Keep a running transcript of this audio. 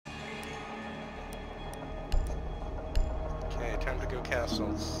Okay, time to go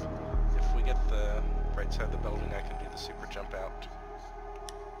castles. If we get the right side of the building, I can do the super jump out.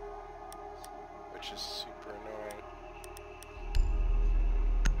 Which is super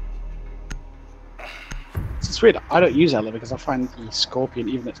annoying. It's weird, I don't use Ella because I find the Scorpion,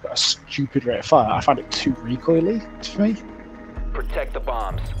 even though it's got a stupid rate of fire, I find it too recoily for me. Protect the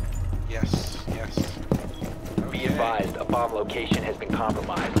bombs. Yes, yes. Okay. Be advised, a bomb location has been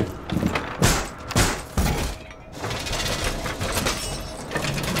compromised.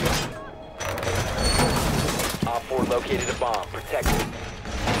 Op 4 located a bomb. Protect it.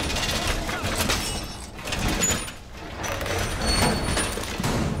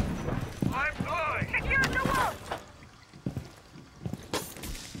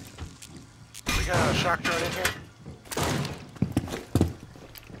 We got a shock drone in here.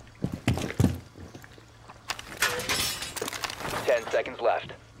 Seconds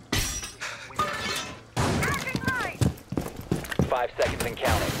left. 5 seconds and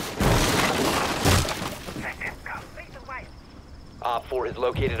counting. Op 4 has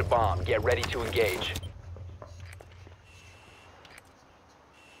located a bomb. Get ready to engage.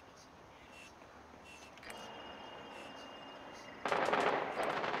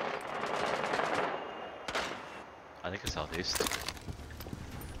 I think it's southeast.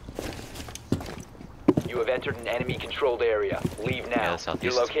 You have entered an enemy-controlled area. Leave now. Yeah,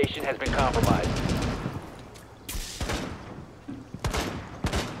 your location has been compromised.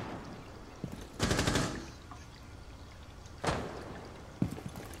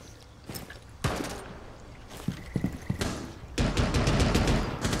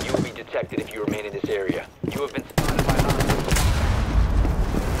 You will be detected if you remain in this area. You have been spotted by hostiles.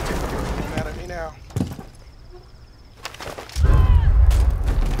 Get mad at me now.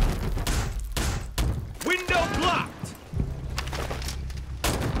 Window blocked!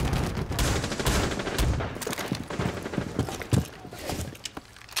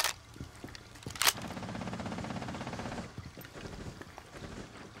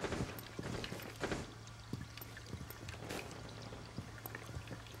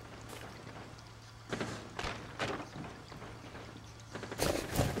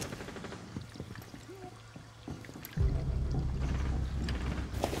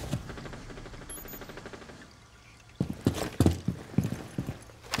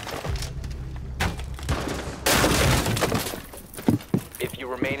 If you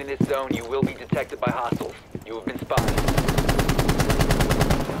remain in this zone, you will be detected by hostiles. You have been spotted.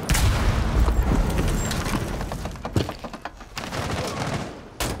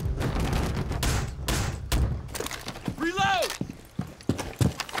 Reload!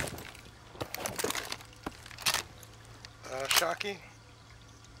 Shocky?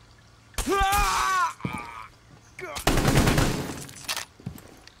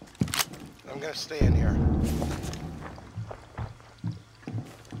 I'm gonna stay in here.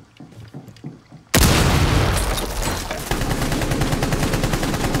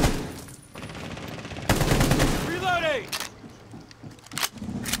 Reloading!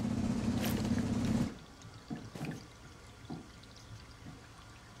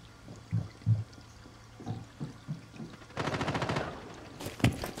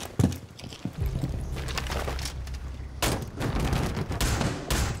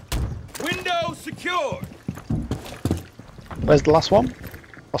 Window secured! Where's the last one?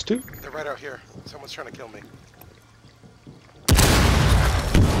 Last two? They're right out here. Someone's trying to kill me.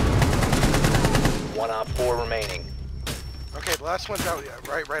 One Op 4 remaining. Okay, the last one's out,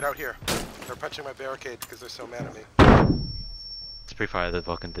 right out here. They're punching my barricade because they're so mad at me. Let's pre-fire the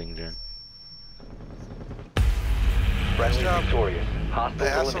fucking thing, Jen. Friendly job. victorious. The Hostiles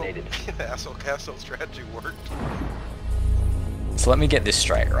asshole, eliminated. the asshole castle strategy worked. So let me get this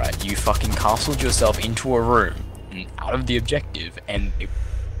straight, right? You fucking castled yourself into a room out of the objective and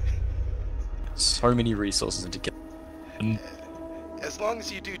so many resources into kill. As long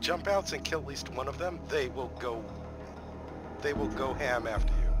as you do jump outs and kill at least one of them, they will go ham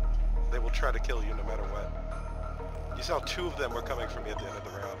after you. They will try to kill you no matter what. You saw two of them were coming for me at the end of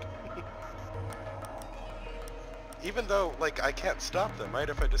the round. Even though, like, I can't stop them, right?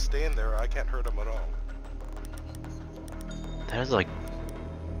 If I just stay in there, I can't hurt them at all. That is like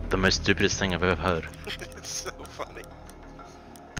the most stupidest thing I've ever heard. It's so funny.